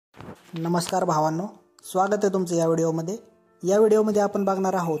नमस्कार भावांनो, स्वागत आहे तुमचं या व्हिडिओमध्ये। या व्हिडिओमध्ये आपण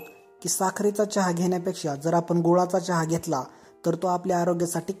बघणार आहोत की साखरेचा चहा घेण्यापेक्षा जर आपण गुळाचा चहा घेतला तर तो आपल्या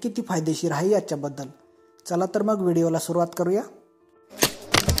आरोग्यासाठी किती फायदेशीर आहे याच्याबद्दल। चला तर मग व्हिडिओला सुरुवात करूया।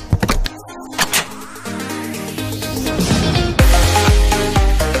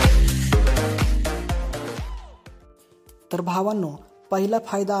 तर भावांनो, पहिला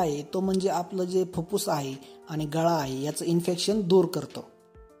फायदा आहे तो म्हणजे आपलं जे फुफ्फुस आहे आणि गळा आहे याचं इन्फेक्शन दूर करतो।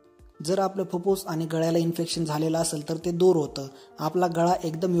 जर आपलं फुफ्फुस आणि गळ्याला इन्फेक्शन झालेलं असेल तर ते दूर होतं, आपला गळा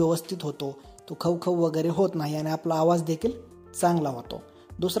एकदम व्यवस्थित होतो, तो खवखव वगैरे होत नाही आणि आपला आवाज देखील चांगला होतो।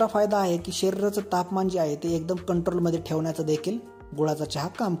 दुसरा फायदा आहे की शरीराचं तापमान जे आहे ते एकदम कंट्रोलमध्ये ठेवण्याचं देखील गुळाचा चहा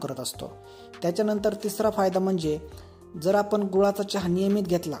काम करत असतो। त्याच्यानंतर तिसरा फायदा म्हणजे जर आपण गुळाचा चहा नियमित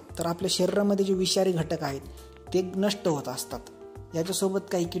घेतला तर आपल्या शरीरामध्ये जे विषारी घटक आहेत ते नष्ट होत असतात। याच्यासोबत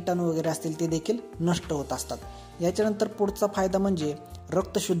काही कीटाणू वगैरे असतील ते देखील नष्ट होत असतात। याच्यानंतर पुढचा फायदा म्हणजे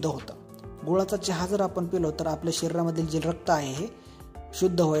रक्त शुद्ध होतं। गुळाचा चहा जर आपण पिलो तर आपल्या शरीरामधील जे रक्त आहे हे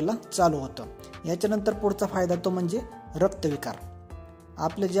शुद्ध व्हायला चालू होतं। याच्यानंतर पुढचा फायदा तो म्हणजे रक्तविकार।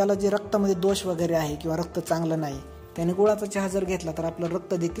 आपल्या ज्याला जे रक्तामध्ये दोष वगैरे आहे किंवा रक्त चांगलं नाही त्याने गुळाचा चहा जर घेतला तर आपलं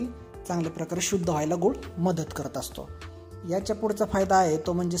रक्त देखील चांगल्या प्रकारे शुद्ध व्हायला गुळ मदत करत असतो। याच्या पुढचा फायदा आहे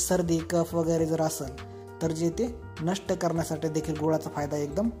तो म्हणजे सर्दी कफ वगैरे जर असेल तर जे ते नष्ट करण्यासाठी देखील गुळाचा फायदा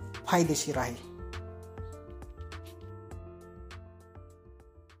एकदम फायदेशीर आहे।